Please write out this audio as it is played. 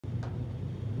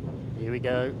Here we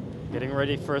go, getting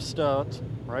ready for a start.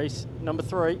 Race number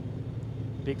 3.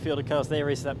 Big field of cars. There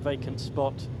is that vacant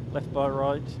spot, left by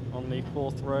right on the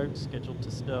 4th row, scheduled to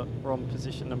start from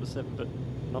position number 7, but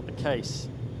not the case.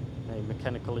 A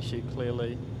mechanical issue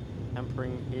clearly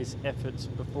hampering his efforts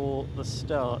before the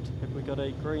start. Have we got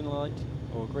a green light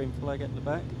or green flag at the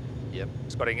back? Yep,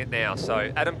 spotting it now.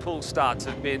 So Adam Poole's starts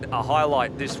have been a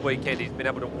highlight this weekend. He's been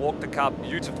able to walk the car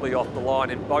beautifully off the line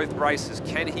in both races.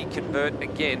 Can he convert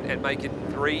again and make it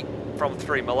 3 from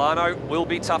 3? Milano will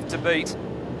be tough to beat.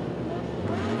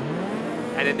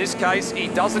 And in this case, he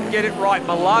doesn't get it right.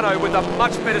 Milano with a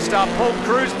much better start. Paul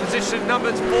Cruz, position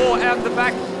number 4 out the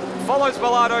back, follows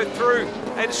Milano through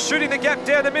and shooting the gap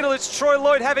down the middle. It's Troy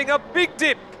Lloyd having a big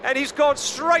dip, and he's gone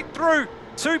straight through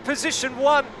to position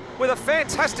 1 with a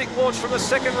fantastic launch from the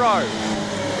 2nd row.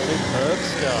 Superb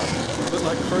start. Looks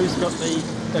like Cruz got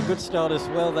a good start as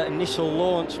well, that initial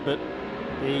launch, but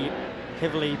the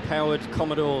heavily powered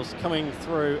Commodores coming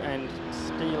through and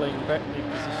stealing back the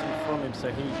position from him,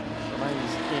 so he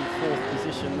remains in 4th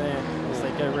position there as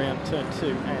they go around turn 2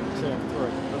 and turn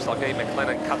 3. Looks like Ian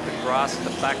McLennan cut the grass at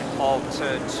the back of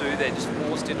turn 2 there, just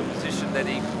forced into a position that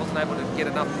he wasn't able to get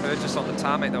enough purchase on the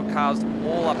tarmac. There were cars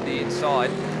all up the inside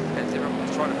as everyone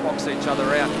was trying to box each other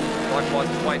out.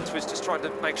 Likewise, Wayne Twist just trying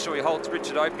to make sure he holds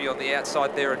Richard Opie on the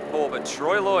outside there at 4, but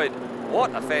Troy Lloyd,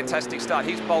 what a fantastic start.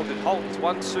 He's bolted Holtons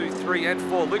 1, 2, 3 and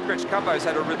 4. Luke Rechcumbo's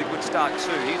had a really good start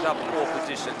too. He's up 4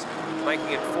 positions, making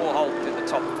it 4 Holtons in the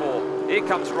top 4. Here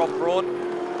comes Rob Braun,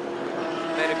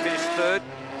 man who finished 3rd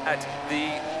at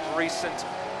the recent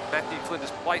Matthew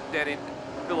Flinders Plate down in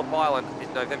Phillip Island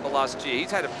in November last year.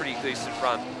 He's had a pretty decent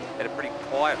run, and a pretty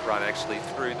quiet run actually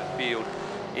through the field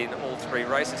in all 3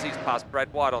 races. He's passed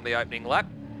Brad White on the opening lap.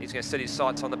 He's going to set his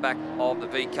sights on the back of the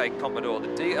VK Commodore, the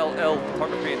DLL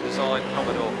Photography and Design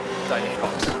Commodore, David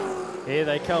Cox. Here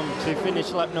they come to finish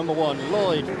lap number 1.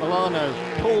 Lloyd, Milano,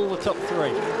 Paul the top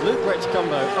 3. Luke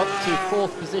Rechcumbo up to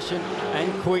 4th position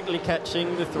and quickly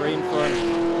catching the 3 in front.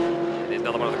 And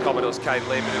another one of the Commodores, Kane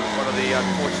Lehman, who was one of the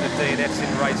unfortunate DNFs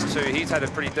in race 2. He's had a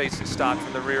pretty decent start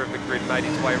from the rear of the grid, made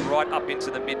his way right up into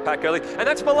the mid-pack early. And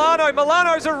that's Milano.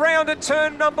 Milano's around at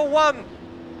turn number 1.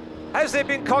 Has there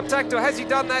been contact, or has he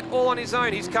done that all on his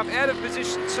own? He's come out of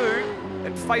position 2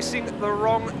 and facing the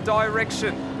wrong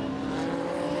direction.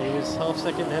 He was half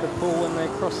second ahead of Paul when they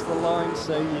crossed the line,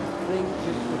 so you'd think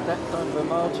with that kind of a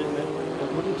margin that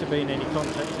there wouldn't have been any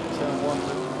contact in turn 1,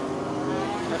 but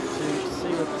we'll have to see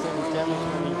whether there's any damage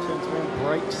when he turns around.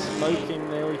 Brakes smoking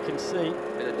there, we can see.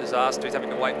 And a disaster. He's having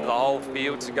to wait for the whole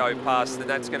field to go past, and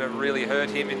that's going to really hurt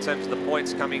him in terms of the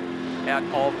points coming out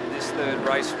of this 3rd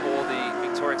race for the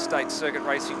Victorian State Circuit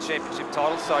Racing Championship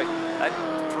title. So that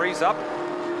frees up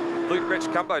Luke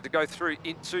Rechcumbo to go through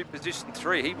into position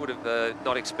 3. He would have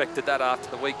not expected that after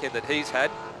the weekend that he's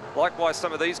had. Likewise,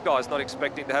 some of these guys not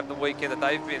expecting to have the weekend that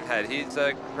they've been had. Here's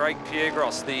Greg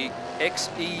Piergros, the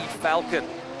XE Falcon,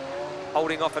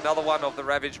 holding off another one of the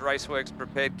Ravage Raceworks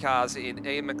prepared cars in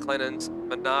Ian McLennan's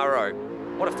Monaro.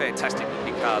 What a fantastic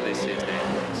looking car this is,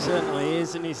 Dan. Certainly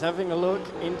is, and he's having a look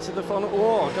into the final.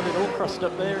 Oh, got it all crossed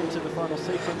up there into the final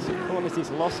sequence of corners.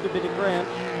 He's lost a bit of ground.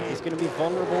 He's going to be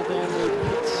vulnerable down the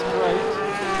pit straight,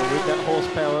 but with that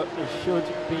horsepower, he should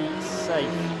be safe.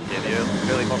 Yeah,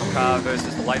 the early model car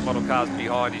versus the late model cars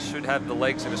behind. He should have the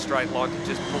legs in a straight line to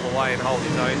just pull away and hold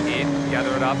his own here,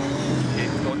 gather it up, get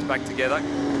his thoughts back together.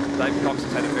 David Cox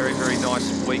has had a very, very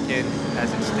nice weekend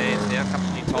as it stands now. A couple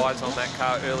of new tyres on that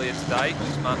car earlier today.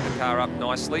 He's marked the car up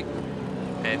nicely.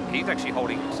 And he's actually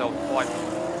holding himself quite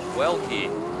well here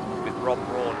with Rob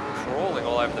Braun crawling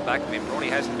all over the back of him. Braun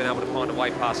hasn't been able to find a way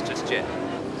past just yet.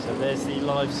 So there's the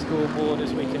live scoreboard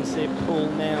as we can see it. Paul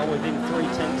now within 3/10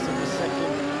 of a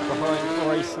second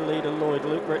behind race leader Lloyd.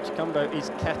 Luke Rechcumbo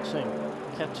is catching.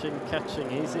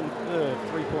 He's in 3rd,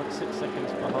 3.6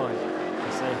 seconds behind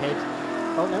as they head.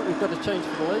 Oh no, we've got a change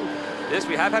for the lead. Yes,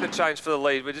 we have had a change for the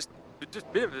lead. We're just a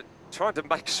bit of trying to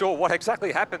make sure what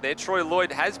exactly happened there. Troy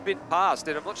Lloyd has been passed,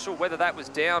 and I'm not sure whether that was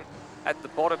down at the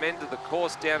bottom end of the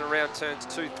course, down around turns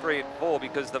 2, 3 and 4,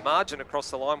 because the margin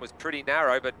across the line was pretty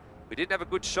narrow, but we didn't have a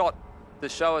good shot to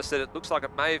show us that it looks like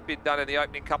it may have been done in the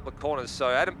opening couple of corners. So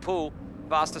Adam Poole,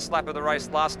 fastest lap of the race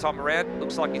last time around,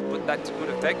 looks like he's put that to good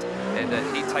effect,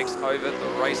 and he takes over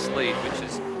the race lead, which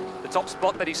is the top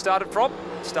spot that he started from.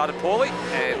 Started poorly,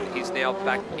 and he's now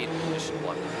back in position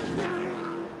 1.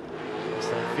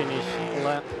 So finish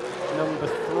lap number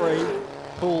 3.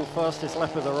 Poole, fastest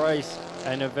lap of the race,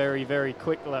 and a very, very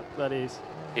quick lap that is.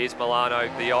 Here's Milano,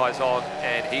 the eyes on,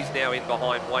 and he's now in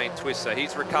behind Wayne Twist. So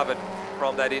he's recovered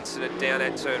from that incident down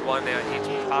at turn 1 now. He's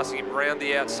passing him around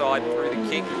the outside through the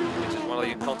kick, which is one of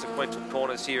your consequential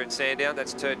corners here at Sandown.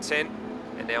 That's turn 10,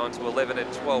 and now onto 11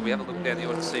 and 12. We haven't looked down the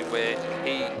order to see where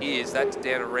he is. That's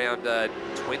down around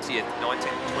 20th, 19th,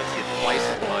 20th place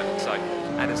at the moment. So,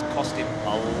 and it's cost him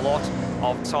a lot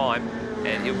of time,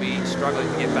 and he'll be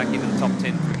struggling to get back into the top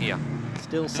 10 from here.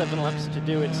 Still 7 laps to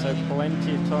do it, so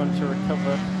plenty of time to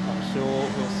recover. I'm sure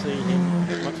we'll see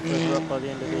him much further up by the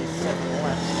end of these 7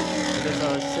 laps. But as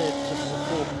I said just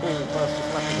before, Paul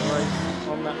fastest lap of the race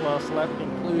on that last lap,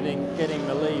 including getting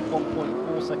the lead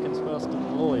 1.4 seconds faster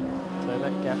than Lloyd. So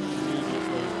that gap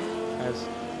immediately has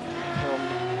come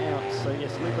out. So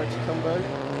yes, Luke Ricci-Cumbo,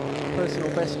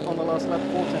 personal best on the last lap,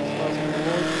 4 tenths faster than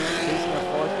Lloyd. He's now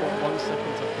 5.1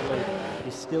 seconds off the lead.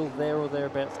 He's still there or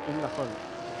thereabouts in the hunt.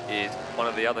 Is one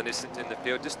of the other Nissans in the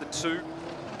field, just the 2.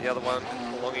 The other one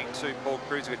belonging to Paul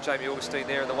Cruz. We've got Jamie Augustine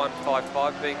there in the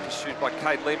 155 being pursued by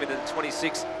Cade Lehman in the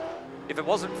 26. If it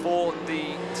wasn't for the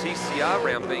TCR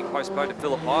round being postponed to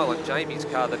Phillip Island, Jamie's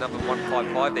car, the number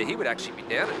 155 there, he would actually be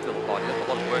down at Phillip Island. He does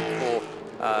a lot of work for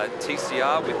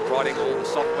TCR with writing all the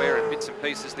software and bits and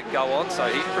pieces that go on. So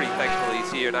he's pretty thankful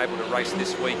he's here and able to race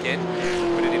this weekend.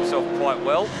 Put it himself quite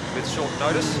well with short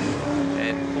notice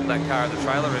and pulled that car at the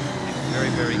trailer and very,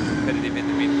 very competitive in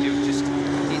the midfield, just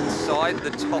inside the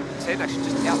top 10, actually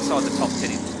just outside the top 10.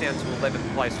 He's just down to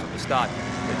 11th place from the start.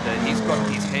 But he's got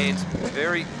his hands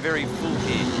very, very full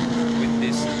here with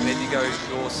this Bendigo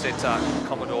door centre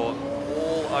Commodore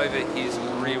all over his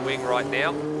rear wing right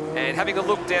now. And having a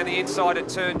look down the inside at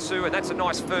turn 2, and that's a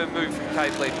nice firm move from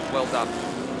Cade Lehman. Well done.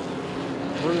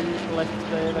 Room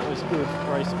left there, that was good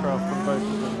racecraft from both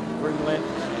of them. Room left,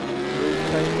 room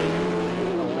taking.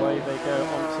 Away they go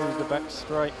onto the back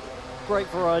straight. Great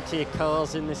variety of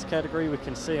cars in this category. We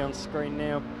can see on screen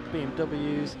now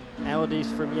BMWs, Audis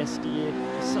from yesteryear.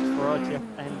 There's such variety up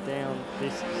and down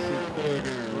this superb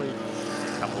street.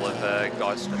 A couple of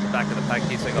guys at the back of the pack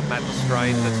here. So you've got Matt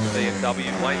Lestrange, that's the BMW.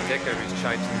 Wayne Decker, who's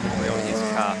changed the livery on his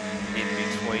car in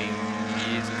between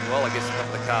years as well. I guess a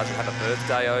couple of the cars have had a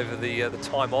birthday over the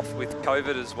time off with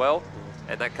COVID as well.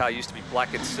 And that car used to be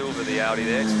black and silver, the Audi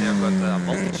there. It's now got a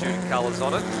multitude of colours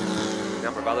on it. A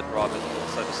number of other drivers have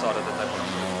also decided that they want to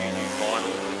put a few new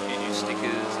vinyls, a few new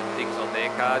stickers and things on their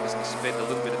car just to spend a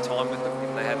little bit of time with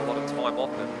them. They had a lot of time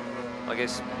off and I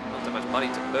guess not so much money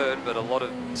to burn, but a lot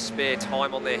of spare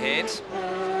time on their hands.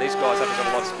 These guys haven't got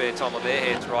a lot of spare time on their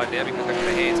hands right now because they've got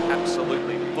their hands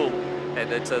absolutely full.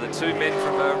 And it's the 2 men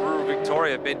from rural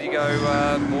Victoria,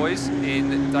 Bendigo boys,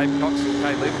 in Dave Cox and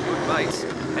Cade Lehman, good mates.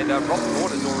 And Rob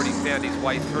Warner's already found his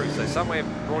way through. So somewhere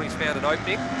Ronnie's found an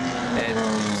opening and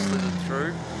slithered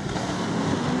through.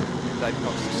 Dave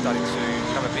Cox is starting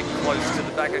to come a bit close to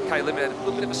the back of Cade Lehman. Had a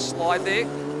little bit of a slide there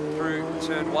through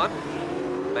turn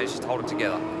 1. Managed to hold it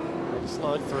together.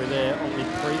 Slide through there on the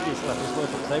previous lap as well,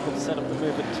 but was able to set up the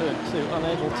move at turn 2.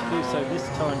 Unable to do so this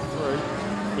time through.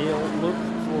 He'll look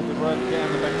for the run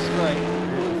down the back straight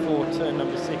before turn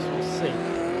number 6. We'll see.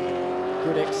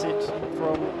 Good exit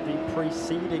from the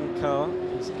preceding car.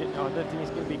 I don't think he's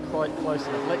going to be quite close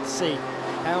enough. Let's see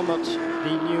how much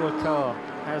the newer car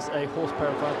has a horsepower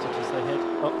advantage as they head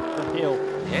up the hill.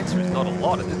 The answer is not a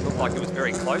lot. It didn't look like it was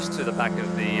very close to the back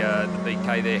of the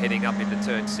BK there heading up into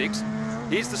turn 6.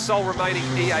 Here's the sole remaining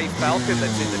EA Falcon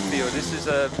that's in the field. This is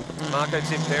Marco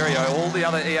Timperio. All the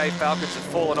other EA Falcons have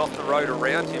fallen off the road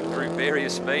around him through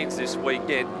various means this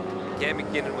weekend. Cam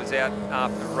McKinnon was out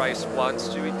after race 1.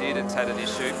 Stewie Dearden's had an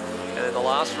issue. And then the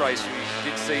last race, you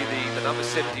did see the number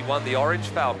 71, the Orange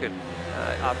Falcon,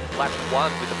 up lap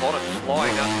 1 with the bonnet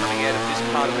flying up, coming out of this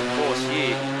part of the course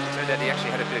here. Turned out he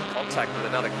actually had a bit of contact with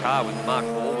another car, with Mark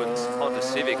Baldwin's Honda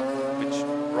Civic, which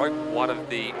broke one of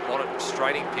the bonnet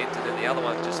restraining pins, and then the other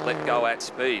one just let go at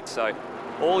speed. So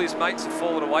all his mates have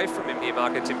fallen away from him here,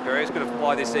 Marco Timperio. He's going to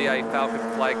fly this EA Falcon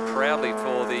flag proudly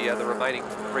for the remaining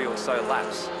 3 or so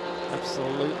laps.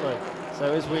 Absolutely. So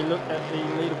as we look at the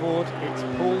leaderboard, it's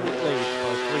Paul that leads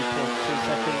by 3.2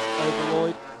 seconds over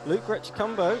Lloyd. Luke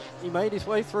Ricci-Cumbo, he made his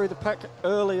way through the pack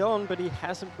early on, but he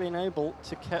hasn't been able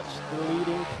to catch the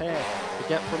leading pair. The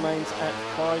gap remains at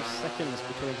 5 seconds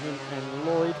between him and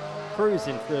Lloyd. Cruz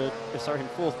in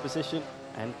 4th position,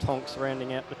 and Tonks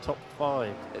rounding out the top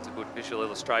 5. There's a good visual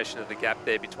illustration of the gap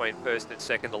there between 1st and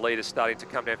 2nd. The leader's starting to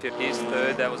come down. Here's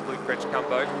 3rd, that was Luke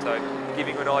Ricci-Cumbo. So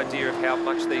giving you an idea of how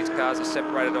much these cars are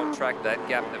separated on track. That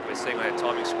gap that we're seeing on our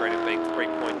timing screen of being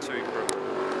 3.2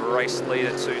 from race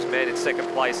leader to his man in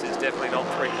 2nd place is definitely not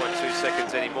 3.2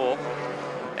 seconds anymore.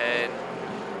 And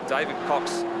David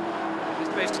Cox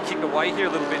just managed to kick away here a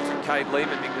little bit from Cade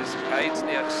Lehman, because Cade's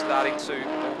now just starting to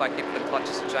fall back into the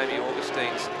clutches of Jamie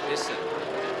Augustine's Nissan.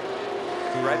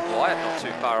 Brad Wyatt not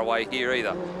too far away here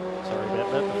either. Sorry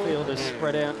about that. The field is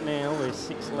spread out now with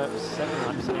 7 laps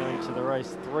now into the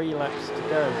race, 3 laps to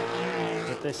go.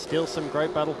 But there's still some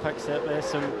great battle packs out there,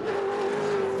 some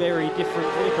very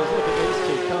different vehicles. Look at these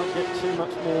two, can't get too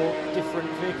much more different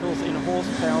vehicles in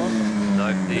horsepower.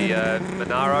 No, the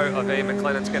Monaro of Ian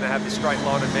McLennan's going to have the straight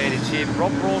line advantage here.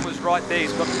 Rob Braun was right there,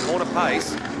 he's got the corner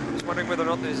pace. Just wondering whether or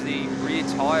not there's the rear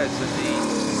tyres and the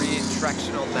rear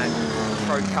traction on that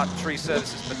Pro Cut Tree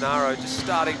Services Monaro just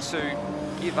starting to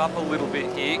give up a little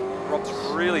bit here. Rob's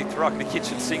really throwing the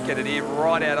kitchen sink at it here,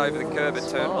 right out over the curb at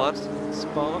turn 1.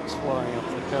 Sparks flying up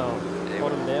the car,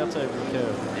 bottomed out over the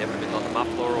curb. Yeah, would have been like the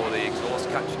muffler or the exhaust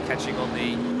catching on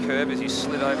the curb as he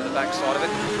slid over the backside of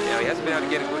it. Now, he hasn't been able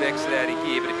to get a good exit out of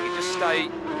here, but if he can just stay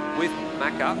with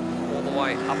Macca all the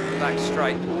way up the back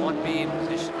straight, he might be in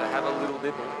position to have a little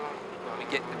nibble when we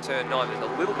get to turn 9. There's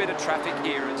a little bit of traffic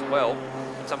here as well.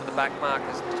 Some of the back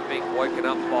markers just being woken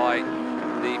up by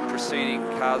the preceding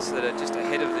cars that are just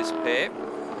ahead of this pair.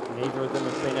 Neither of them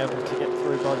have been able to get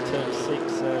through by turn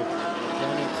 6, so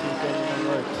down into Denman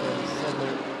Road, turn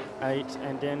 7, 8,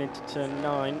 and down into turn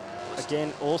 9.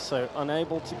 Again, also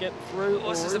unable to get through.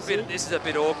 Well, this is a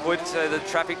bit awkward. So the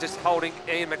traffic just holding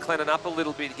Ian McLennan up a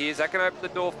little bit here. Is that going to open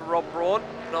the door for Rob Braun?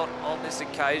 Not on this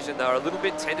occasion. They're a little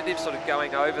bit tentative, sort of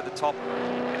going over the top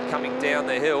and coming down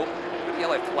the hill.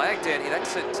 Yellow flag down here.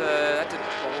 That's at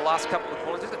the last couple of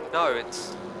corners, isn't it? No,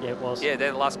 it's... Yeah, it was. Yeah,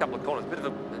 down the last couple of corners. Bit of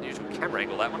an unusual camera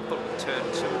angle, that one. Thought it would turn 2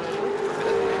 and 3 for a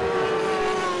minute.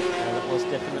 And it was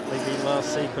definitely the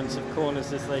last sequence of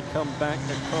corners as they come back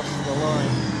across the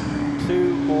line.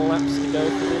 2 more laps to go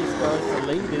for these guys. The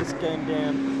leaders going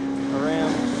down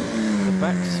around the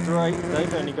back straight.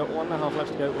 They've only got 1.5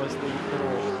 laps to go. It was the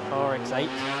little RX-8.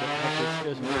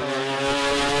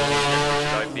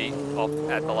 Don't be off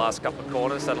at the last couple of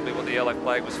corners. That'll be what the yellow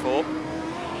flag was for.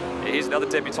 Here's another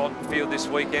debutant field this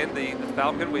weekend, the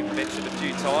Falcon. We've mentioned a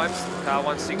few times. Car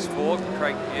 164,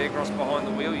 Craig Piergros behind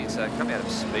the wheel. He's come out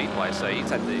of Speedway, so he's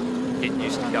had to get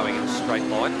used to going in a straight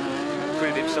line.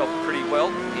 Acquitted himself pretty well.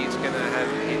 He's going to have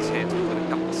his hands with a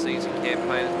couple of season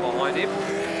campaigners behind him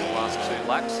the last 2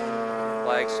 laps.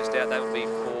 Flags just out, that would be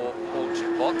for Paul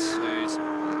Gibots, who's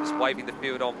just waving the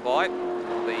field on by.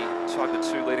 The under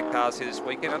 2 litre cars here this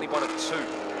weekend, only 1 of 2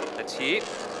 that's here.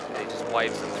 And he just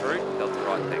waves them through, does the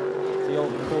right thing. The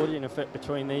old accordion effect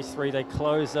between these 3. They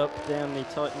close up down the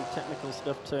tight and technical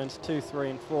stuff, turns 2, 3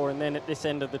 and 4, and then at this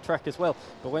end of the track as well.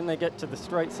 But when they get to the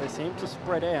straights, they seem to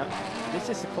spread out. This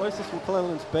is the closest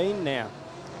McClellan's been now.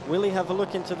 Will he have a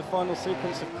look into the final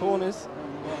sequence of corners?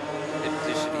 In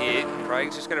position here,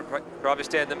 Craig's just going to drive us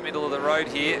down the middle of the road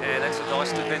here, and that's a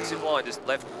nice defensive line, just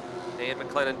left Ian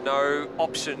McLennan no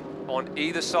option on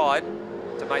either side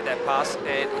to make that pass, and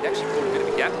it actually put a bit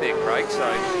of a gap there, Craig,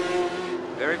 so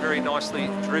very, very nicely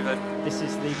driven. This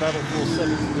is the battle for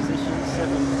 7th position,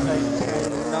 7th, 8th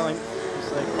and 9th, as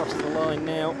they cross the line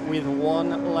now with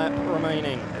 1 lap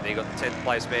remaining. And he got the 10th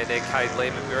place man there, Cade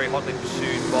Lehman, very hotly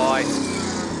pursued by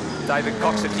David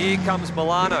Cox, and here comes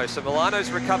Milano. So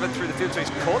Milano's recovered through the field, so he's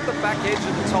caught the back edge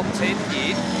of the top 10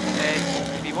 here, and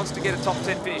if he wants to get a top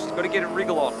 10 finish, he's got to get a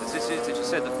wriggle on, as this is, as you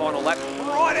said, the final lap,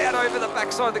 right out over the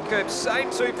backside of the curb.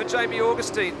 Same too for Jamie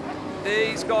Augustine.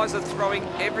 These guys are throwing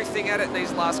everything at it in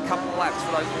these last couple of laps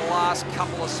for those last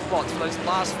couple of spots, for those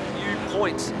last few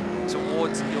points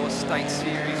towards your State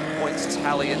Series points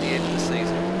tally at the end of the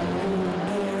season.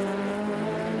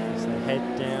 As they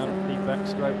head down the back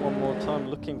straight one more time,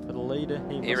 looking for the leader.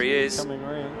 Here he is,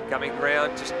 coming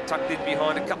round, just tucked in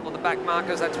behind a couple of the back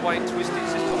markers. That's Wayne Twist.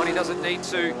 He's just behind. He doesn't need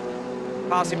to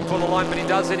pass him before the line, but he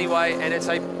does anyway, and it's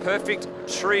a perfect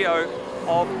trio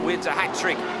of wins, a hat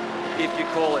trick, if you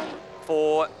call it,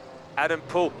 for Adam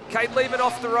Poole. Cade Lehman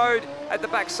off the road at the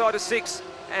backside of 6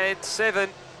 and 7,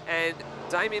 and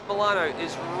Damien Milano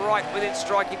is right within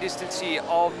striking distance here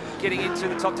of getting into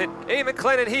the top 10. Ian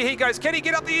McLennan, here he goes. Can he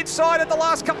get up the inside at the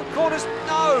last couple of corners?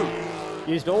 No!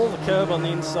 Used all the curb on the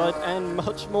inside and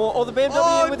much more. Oh, the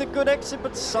BMW with a good exit,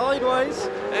 but sideways.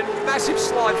 And massive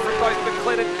slide from both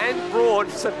McLennan and Braun.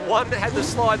 So one had the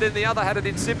slide, then the other had it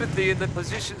in sympathy, and the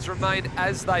positions remained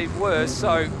as they were.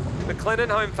 So McLennan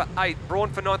home for 8th,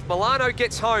 Braun for 9th. Milano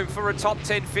gets home for a top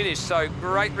 10 finish. So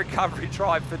great recovery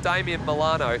drive for Damien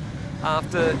Milano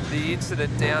after the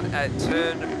incident down at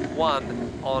turn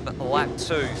 1 on lap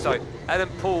 2. So Adam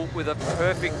Poole with a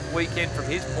perfect weekend from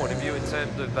his point of view in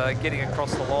terms of getting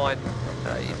across the line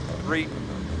in 3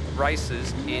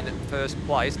 races in first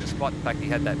place, despite the fact he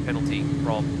had that penalty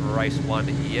from race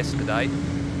 1 yesterday.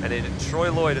 And then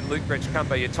Troy Lloyd and Luke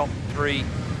Brenchcumber, your top 3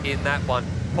 in that one.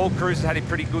 Paul Cruz has had a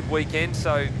pretty good weekend,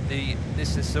 so the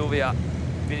Nissan Silvia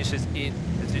finishes in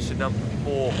position number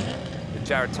 4.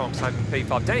 Jared Tonks home for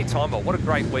P5. Danny Timer, what a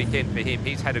great weekend for him.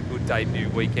 He's had a good debut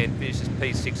weekend, finishes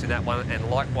P6 in that one, and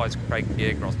likewise Craig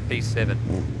Piergross, P7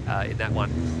 in that one.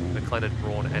 McLennan,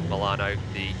 Braun and Milano,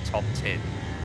 the top 10.